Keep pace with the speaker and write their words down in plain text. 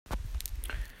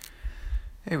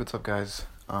Hey, what's up, guys?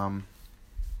 I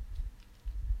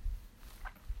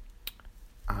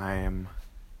am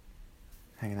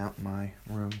hanging out in my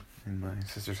room in my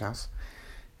sister's house,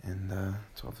 and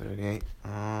 12:38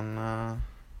 on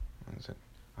when is it?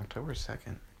 October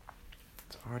 2nd.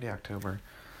 It's already October.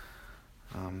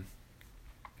 Um,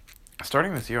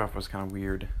 Starting this year off was kind of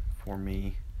weird for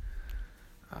me,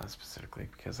 specifically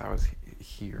because I was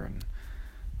here and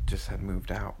just had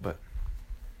moved out, but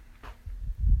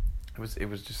it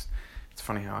was just it's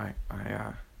funny how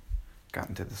I got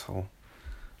into this whole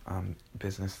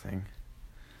business thing.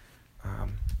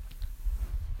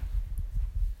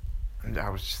 And I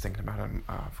was just thinking about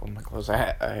folding my clothes.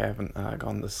 I haven't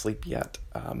gone to sleep yet,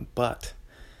 but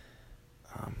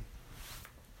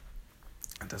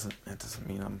it doesn't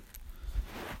mean I'm.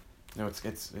 No, it's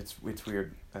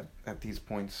weird at these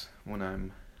points when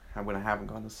I haven't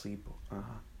gone to sleep.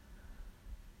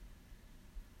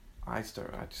 I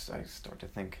start to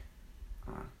think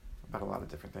about a lot of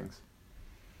different things,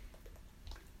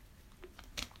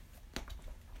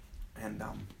 and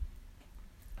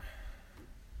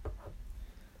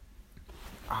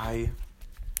I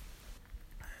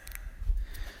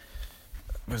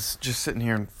was just sitting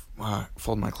here and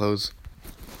folding my clothes.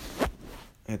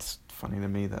 It's funny to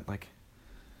me that like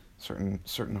certain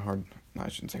hard, I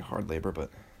shouldn't say hard labor,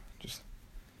 but just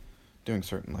doing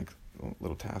certain like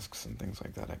little tasks and things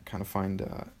like that, I kind of find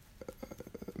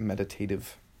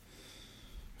meditative,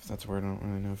 if that's a word. I don't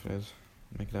really know if it is.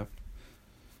 I'll make it up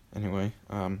anyway.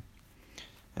 And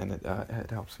it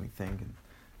helps me think and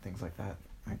things like that.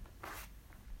 I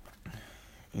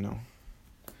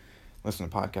listen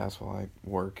to podcasts while I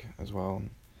work as well.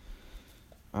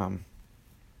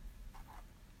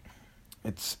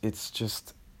 It's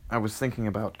just, I was thinking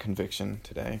about conviction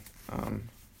today.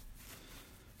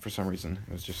 For some reason,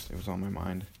 it was on my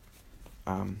mind.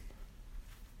 Kind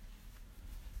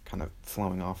of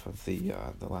flowing off of the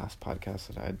last podcast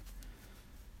that I'd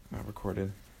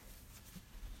recorded.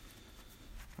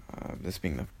 This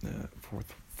being the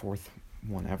fourth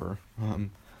one ever.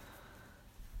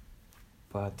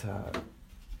 But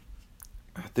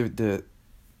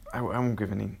I won't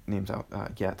give any names out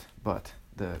yet, but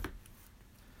the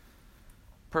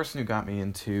person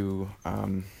who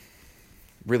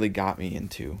really got me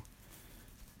into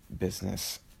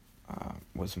business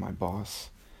was my boss,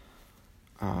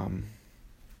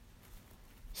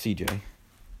 CJ.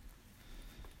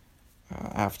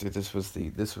 After this was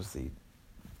the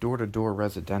door-to-door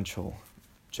residential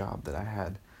job that I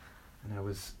had, and I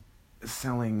was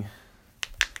selling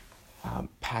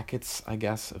packets, I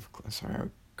guess, sorry, I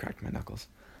cracked my knuckles.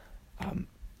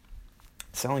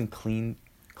 Selling clean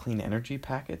energy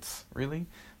packets, really,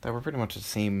 that were pretty much the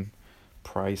same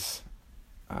price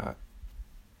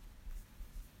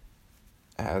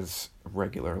as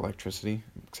regular electricity,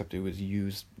 except it was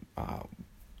used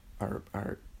are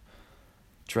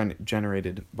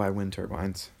generated by wind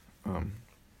turbines.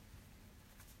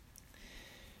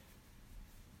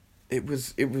 It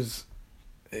was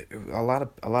a lot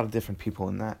of different people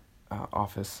in that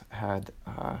office had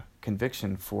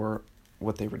conviction for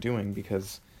what they were doing,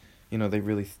 because they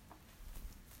really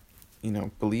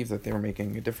believed that they were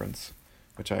making a difference,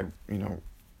 which I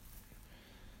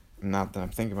not that I'm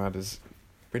thinking about, is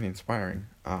pretty inspiring.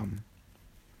 And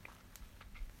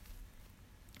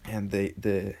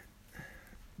the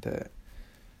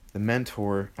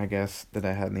mentor, I guess, that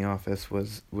I had in the office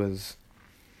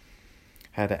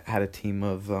had a team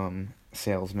of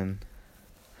salesmen,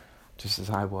 just as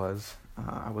I was.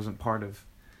 I wasn't part of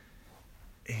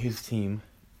his team.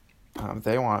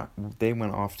 They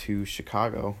went off to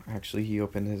Chicago. Actually, he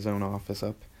opened his own office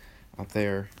up out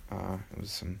there. It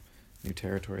was some new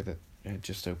territory that had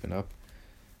just opened up.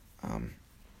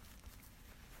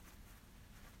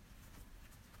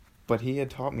 But he had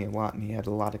taught me a lot, and he had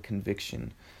a lot of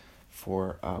conviction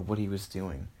for what he was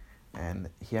doing. And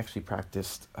he actually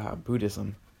practiced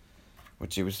Buddhism,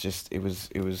 which it was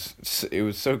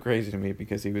so crazy to me,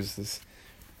 because he was this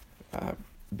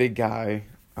big guy,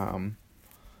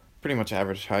 pretty much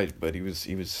average height, but he was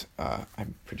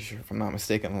I'm pretty sure, if I'm not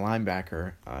mistaken, a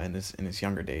linebacker in his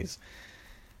younger days,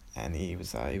 and he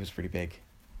was pretty big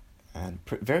and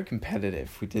very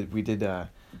competitive. We did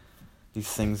these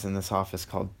things in this office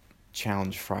called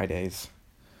Challenge Fridays.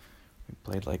 We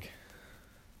played like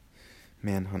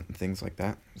manhunt and things like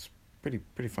that. It was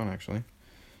pretty fun, actually.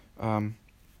 But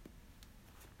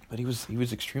he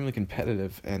was extremely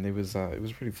competitive, and it was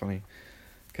pretty funny,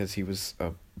 because he was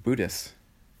a Buddhist.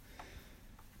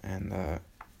 And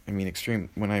extreme.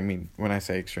 When I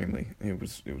say extremely, it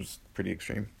was pretty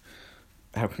extreme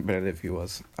how competitive he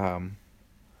was.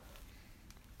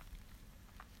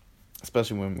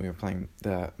 especially when we were playing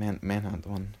the Manhunt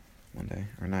one day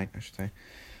or night, I should say.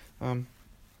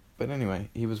 But anyway,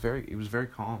 he was very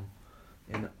calm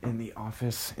in the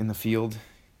office, in the field,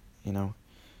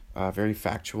 very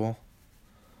factual.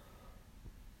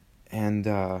 And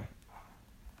I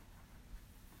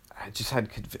just had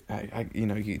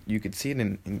you could see it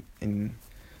in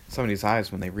somebody's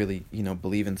eyes when they really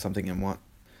believe in something and want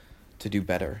to do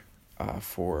better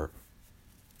for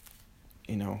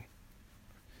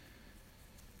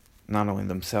not only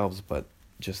themselves but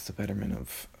just the betterment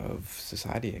of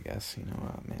society, I guess,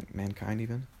 mankind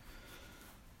even.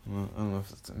 Well, I don't know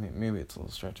if maybe it's a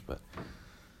little stretch, but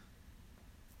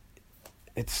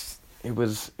it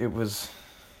was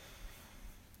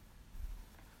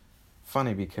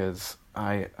funny because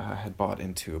I had bought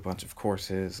into a bunch of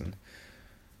courses, and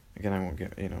again, I won't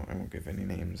give any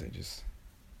names. I just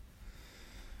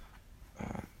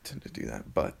tend to do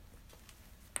that, but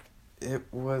it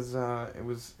was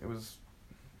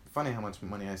funny how much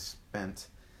money I spent,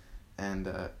 and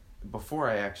before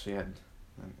I actually had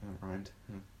rhymed.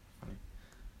 Funny.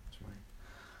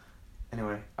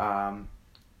 Anyway,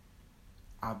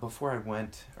 before I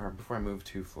moved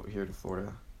here to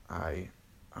Florida, I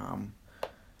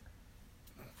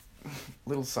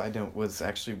little side note, was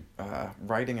actually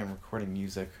writing and recording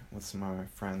music with some of my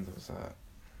friends. It was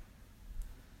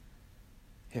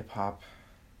hip hop,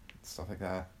 stuff like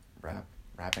that,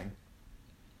 rapping.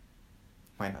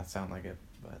 Might not sound like it,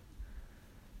 but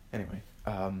anyway,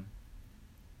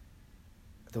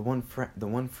 the one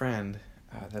friend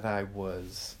that I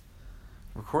was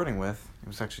recording with, it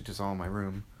was actually just all in my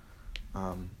room.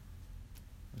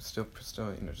 Still,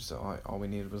 just all we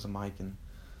needed was a mic and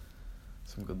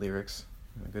some good lyrics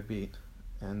and a good beat.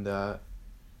 And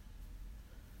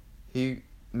he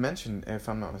mentioned, if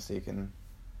I'm not mistaken,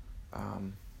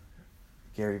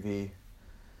 Gary Vee.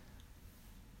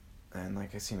 And I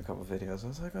seen a couple of videos. I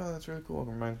was like, oh, that's really cool. It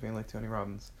reminds me of Tony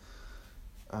Robbins.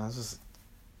 This was,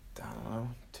 I don't know,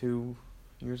 2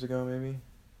 years ago maybe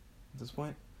at this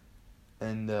point.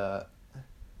 And I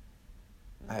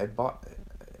had bought,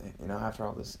 after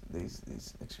all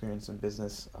these experience in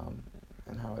business,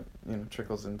 and how it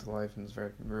trickles into life and is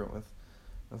very congruent with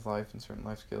life and certain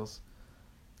life skills.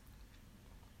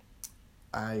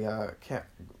 I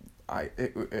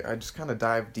just kind of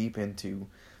dive deep into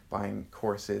buying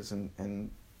courses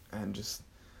and just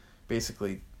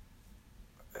basically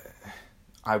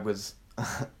I was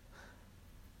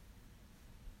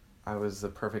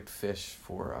the perfect fish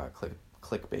for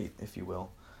clickbait, if you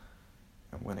will.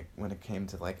 And when it came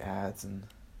to ads and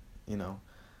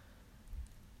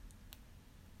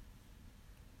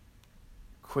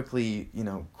quickly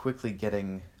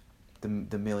getting the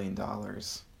 $1 million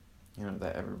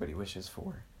that everybody wishes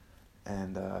for.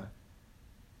 And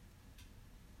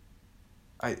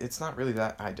it's not really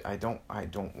that I don't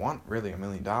want really $1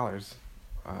 million.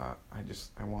 I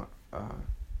want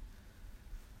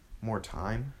more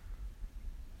time.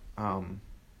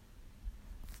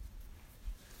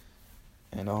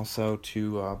 And also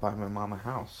to buy my mom a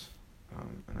house.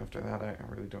 And after that, I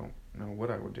really don't know what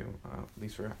I would do. At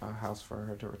least for a house for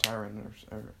her to retire in,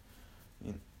 or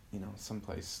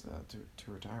someplace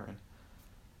to retire in.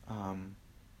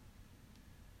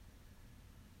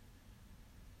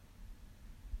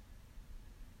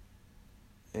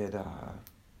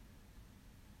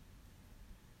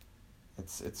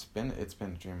 It's been a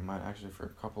dream of mine actually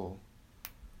for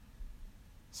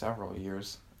several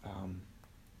years.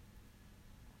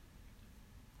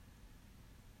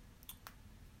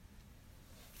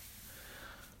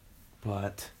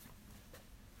 But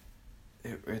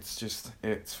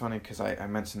it's funny because I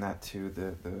mentioned that to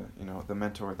the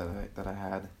mentor that I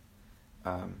had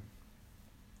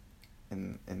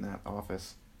in that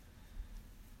office,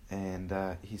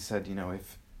 and he said,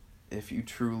 if you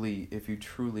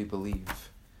truly believe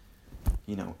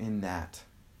in that,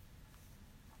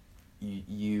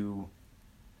 you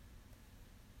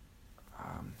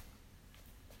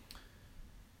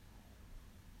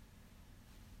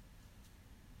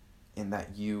in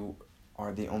that you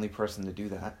are the only person to do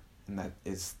that, and that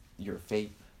is your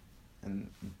fate, and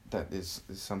that is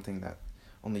something that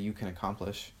only you can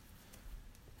accomplish,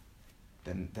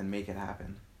 then make it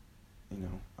happen.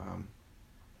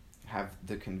 Have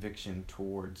the conviction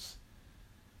towards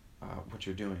what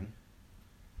you're doing,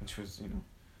 which was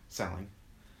selling,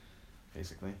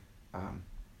 basically,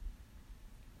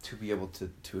 to be able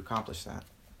to accomplish that.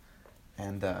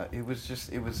 And it was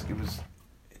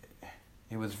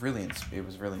really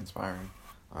inspiring,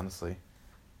 honestly.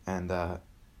 And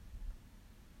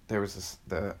there was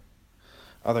the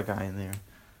other guy in there,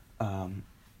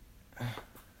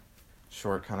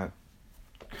 short, kind of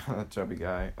kind of chubby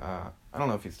guy. I don't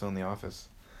know if he's still in the office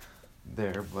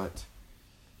there, but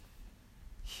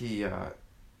it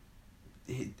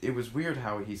was weird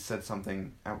how he said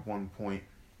something at one point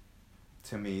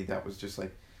to me that was just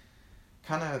like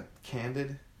kind of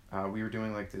candid. We were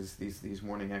doing like these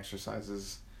morning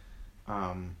exercises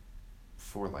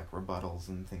for like rebuttals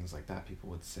and things like that people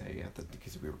would say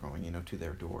because we were going, to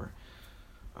their door.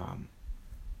 And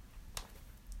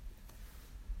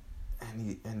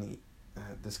he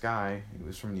this guy, he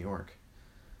was from New York,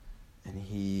 and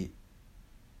he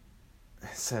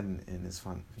said in his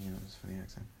funny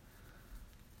accent,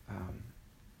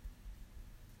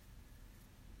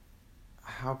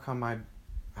 how come I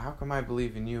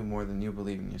believe in you more than you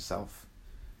believe in yourself?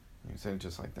 And he said it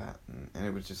just like that, and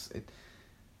it was just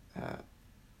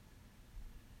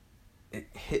it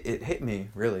hit me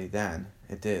really then.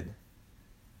 It did.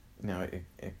 I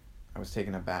was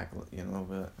taken aback, a little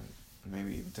bit,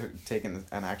 maybe taking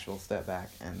an actual step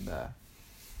back, and I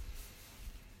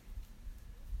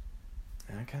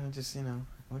kind of just,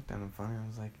 looked at him funny. I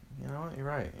was like, you know what, you're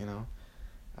right, and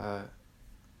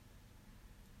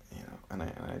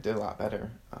I did a lot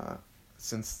better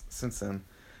since then,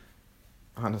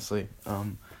 honestly.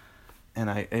 And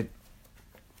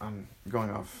I'm going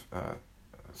off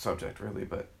subject really,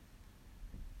 but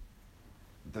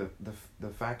the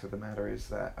fact of the matter is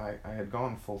that I had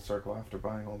gone full circle after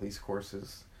buying all these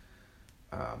courses,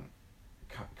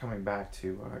 coming back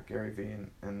to Gary Vee,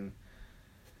 and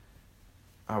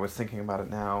I was thinking about it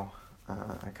now.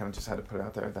 I kind of just had to put it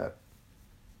out there that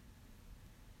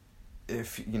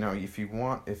if you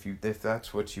want,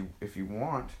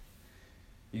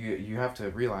 you have to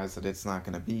realize that it's not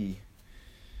going to be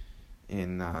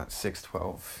in 6,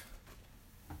 12,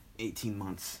 18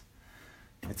 months.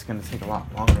 It's going to take a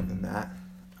lot longer than that,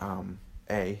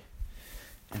 A,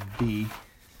 and B,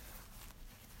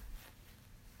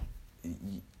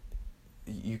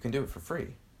 you can do it for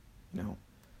free,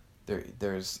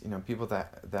 There's, people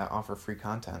that offer free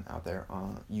content out there.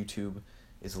 YouTube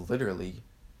is literally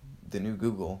the new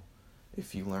Google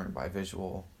if you learn by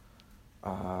visual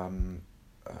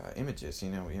images,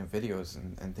 videos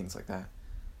and things like that.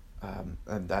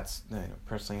 And that's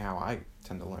personally how I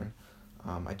tend to learn.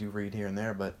 I do read here and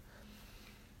there, but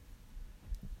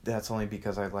that's only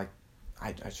because I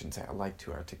shouldn't say I like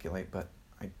to articulate, but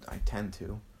I tend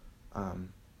to.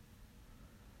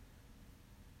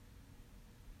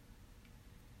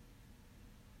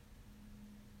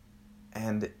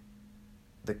 And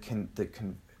to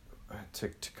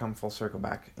come full circle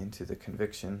back into the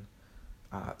conviction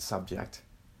subject,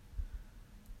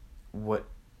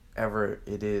 whatever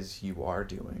it is you are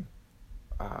doing,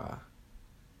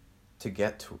 to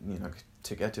get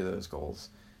to those goals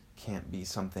can't be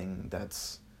something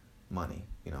that's money.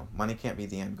 Money can't be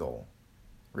the end goal,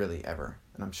 really, ever.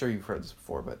 And I'm sure you've heard this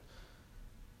before, but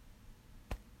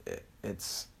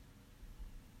it's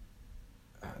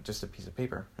just a piece of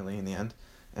paper, really, in the end.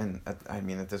 And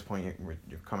at this point,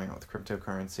 you're coming out with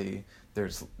cryptocurrency.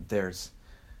 There's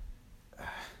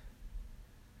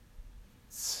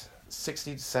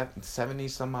 60 to 70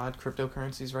 some odd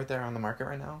cryptocurrencies right there on the market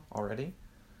right now already.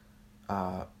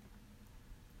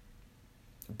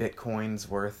 Bitcoin's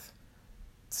worth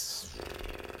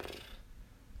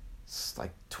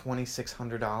like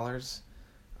 $2,600.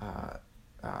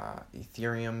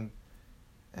 Ethereum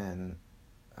and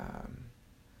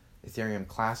Ethereum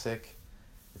Classic.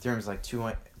 Ethereum's like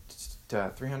 $200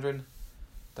 to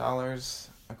 $300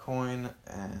 a coin,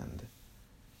 and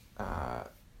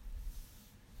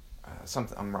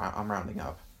something I'm rounding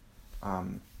up,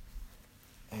 and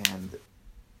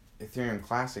Ethereum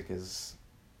Classic is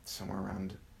somewhere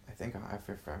around, I think,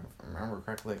 if I remember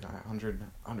correctly,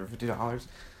 $150,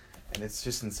 and it's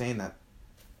just insane that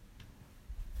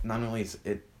not only is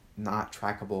it not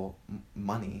trackable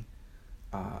money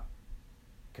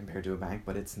compared to a bank,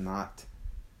 but it's not,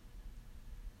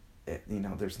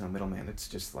 there's no middleman. It's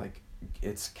just like,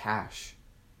 it's cash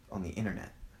on the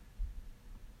internet.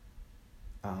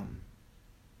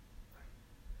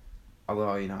 Although,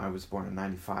 I was born in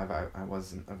 95, I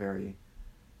wasn't I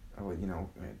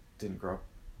didn't grow up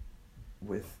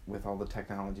with all the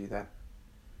technology that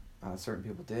certain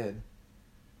people did.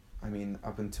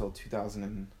 Up until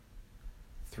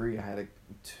 2003, I had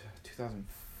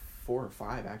 2004 or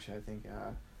 5, actually, I think,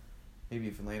 maybe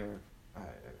even later, I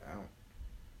don't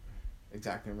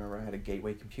exactly remember. I had a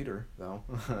Gateway computer, though,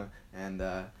 and,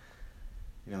 there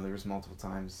was multiple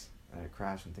times it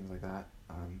crashed and things like that.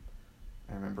 I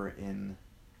remember I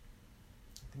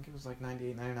think it was like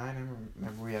 98, 99, I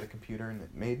remember we had a computer and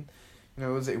it made, it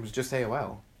was just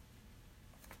AOL.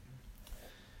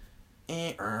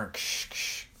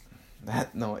 That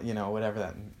that no,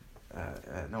 whatever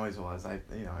that noise was. I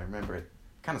remember it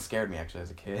kind of scared me actually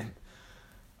as a kid,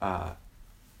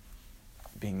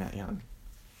 being that young.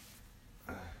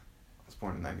 I was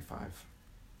born in '95.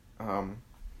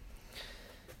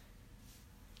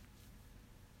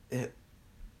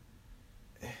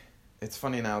 It's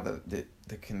funny now that the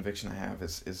conviction I have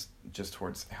is just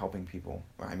towards helping people.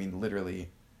 I mean, literally,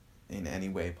 in any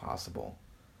way possible,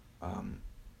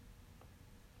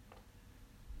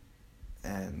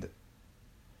 and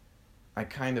I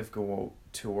kind of go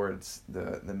towards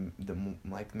the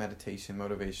like meditation,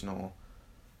 motivational,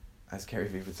 as Gary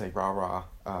Vee would say, rah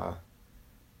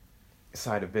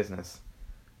side of business,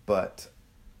 but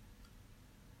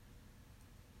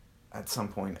at some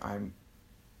point I'm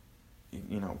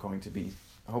going to be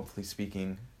hopefully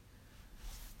speaking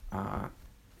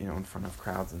in front of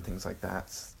crowds and things like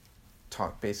that,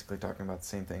 basically talking about the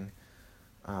same thing,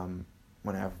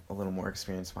 when I have a little more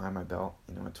experience behind my belt.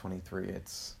 At 23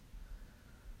 it's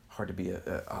hard to be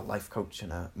a life coach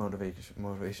and a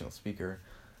motivational speaker,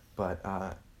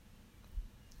 but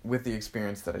with the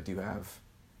experience that I do have,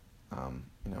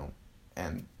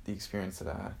 and the experience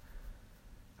that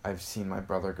I've seen my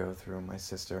brother go through, and my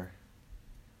sister,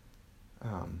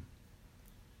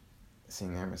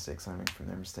 seeing their mistakes, learning from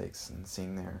their mistakes, and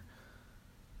seeing their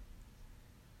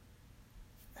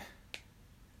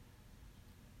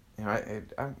I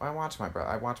watch my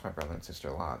brother and sister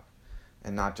a lot,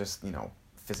 and not just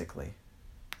physically,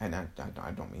 and I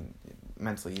don't mean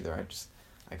mentally either.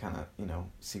 I kind of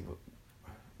see what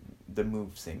the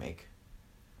moves they make,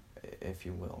 if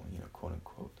you will, quote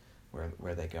unquote,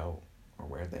 where they go, or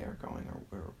where they are going,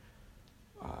 or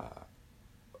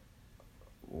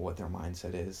what their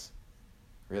mindset is.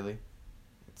 Really,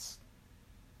 it's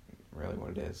really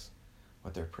what it is,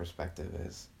 what their perspective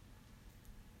is.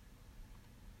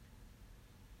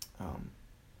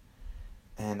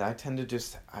 And I tend to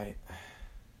just I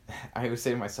always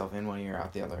say to myself, in one ear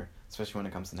out the other, especially when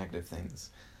it comes to negative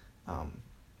things.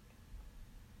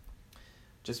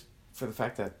 Just for the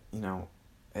fact that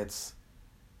it's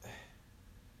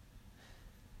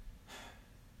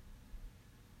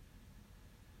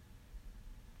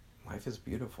life is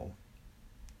beautiful.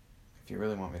 If you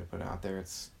really want me to put it out there,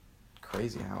 it's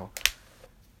crazy how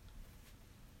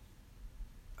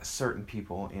certain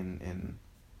people in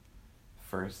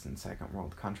first and second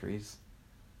world countries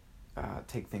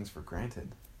take things for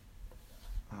granted.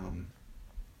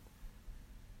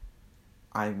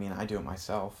 I mean, I do it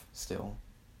myself still.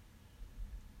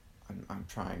 I'm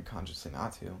trying consciously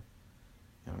not to.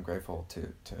 I'm grateful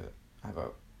to have a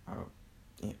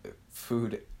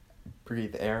food,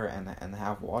 breathe air, and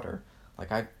have water.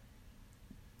 Like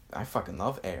I fucking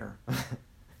love air.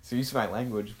 So use my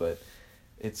language, but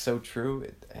it's so true.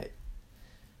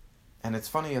 And it's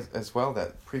funny as well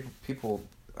that people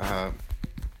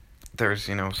there's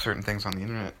certain things on the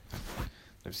internet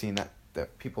I've seen that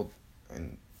people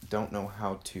don't know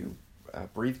how to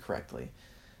breathe correctly,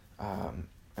 and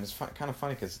it's kind of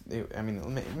funny because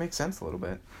it makes sense a little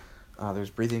bit.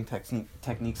 There's breathing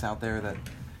techniques out there that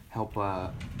help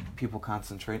people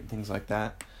concentrate and things like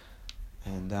that,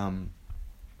 and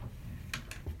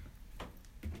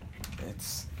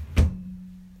it's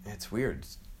weird,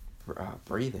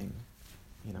 breathing,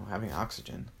 having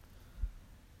oxygen.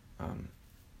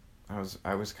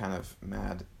 I was kind of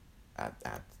mad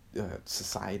at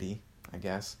society, I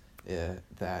guess,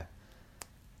 that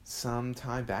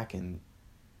sometime back in,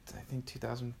 I think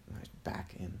 2000,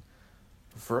 back in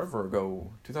forever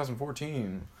ago,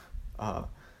 2014, but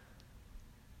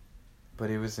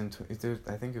it was I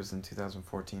think it was in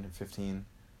 2014 or 15,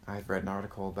 I had read an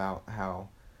article about how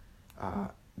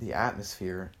the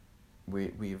atmosphere,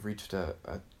 we've reached a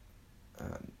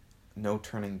no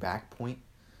turning back point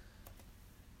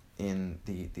in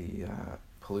the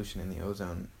pollution in the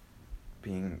ozone,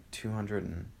 being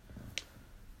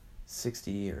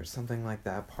 260 or something like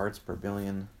that parts per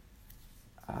billion,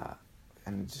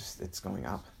 and it's going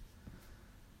up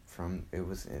from it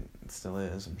still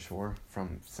is, I'm sure,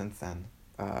 from since then.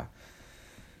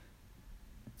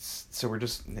 So we're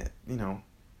just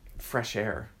fresh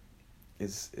air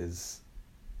is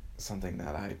something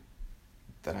that I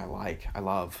like, I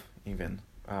love, even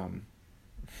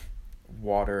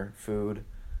water, food,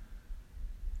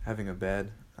 having a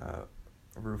bed, a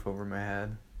roof over my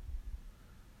head.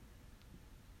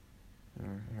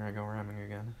 Here I go rhyming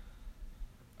again.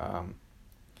 Kind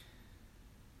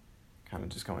of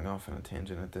just going off on a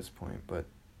tangent at this point, but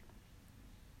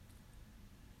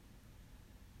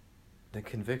the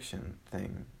conviction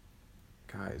thing,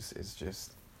 guys, is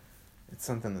just, it's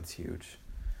something that's huge.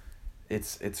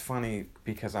 it's funny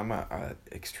because I'm a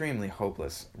extremely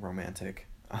hopeless romantic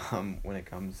when it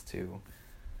comes to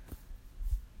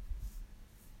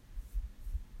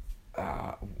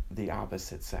the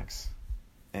opposite sex,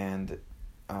 and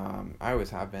I always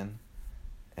have been,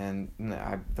 and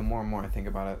the more and more I think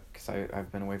about it, because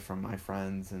I've been away from my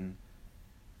friends and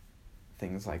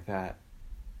things like that.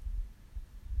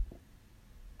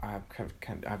 I've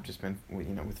just been,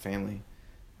 with family,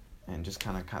 and just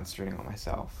kind of concentrating on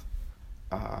myself.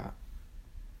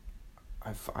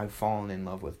 I've fallen in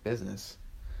love with business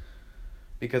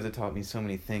because it taught me so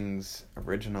many things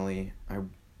originally.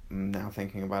 I'm now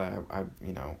thinking about it.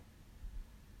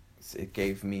 It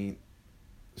gave me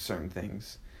certain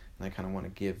things, and I kind of want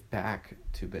to give back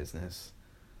to business.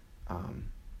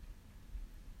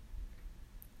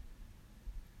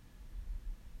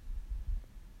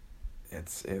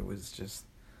 It was just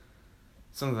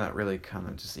something that really kind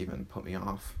of just even put me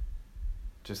off,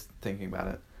 just thinking about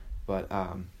it. But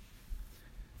I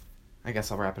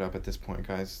guess I'll wrap it up at this point,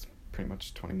 guys. It's pretty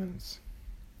much 20 minutes.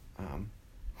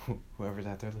 Whoever's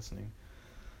out there listening,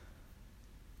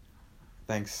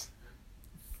 thanks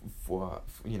for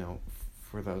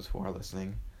those who are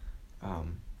listening. I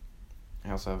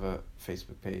also have a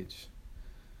Facebook page.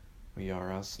 We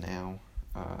Are Us Now.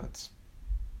 It's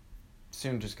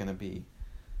soon just gonna be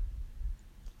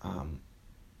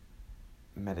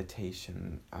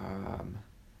meditation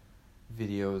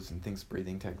videos and things,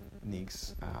 breathing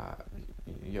techniques,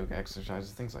 yoga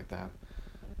exercises, things like that,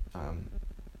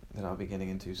 that I'll be getting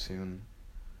into soon.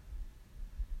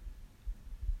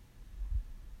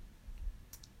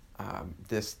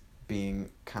 This being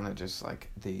kind of just like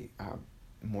the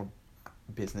more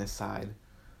business side.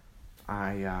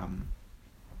 I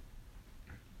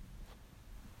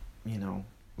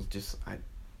I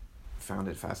found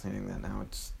it fascinating that now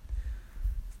it's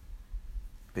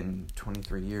been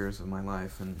 23 years of my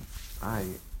life, and I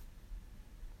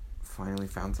finally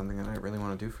found something that I really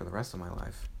want to do for the rest of my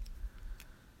life.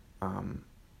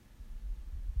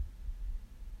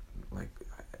 Like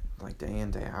day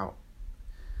in, day out.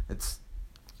 It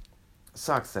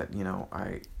sucks that,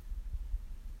 I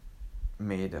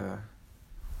made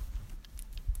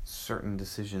certain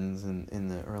decisions in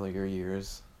the earlier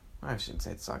years. I shouldn't say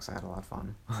it sucks, I had a lot of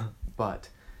fun. But,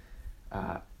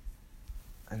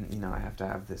 and I have to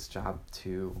have this job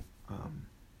to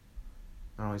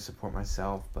not only support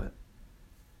myself, but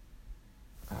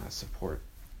support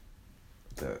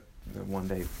the one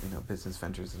day, business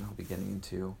ventures that I'll be getting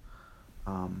into.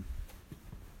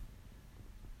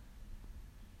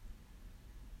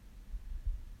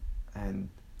 And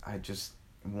I just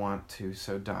want to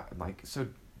so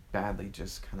badly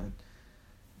just kind of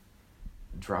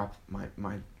drop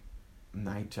my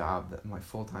night job, my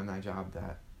full-time night job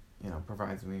that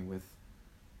provides me with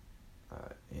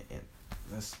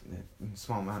this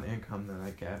small amount of income that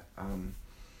I get,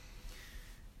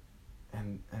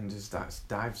 and just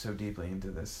dive so deeply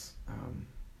into this,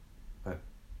 but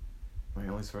my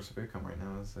only source of income right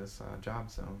now is this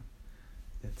job, so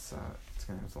it's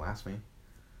gonna have to last me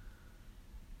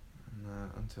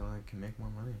until I can make more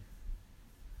money.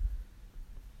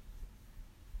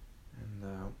 And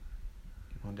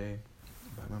one day,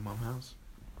 buy my mom's house.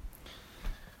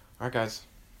 Alright, guys.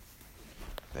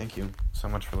 Thank you so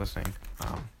much for listening.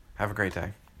 Have a great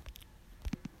day.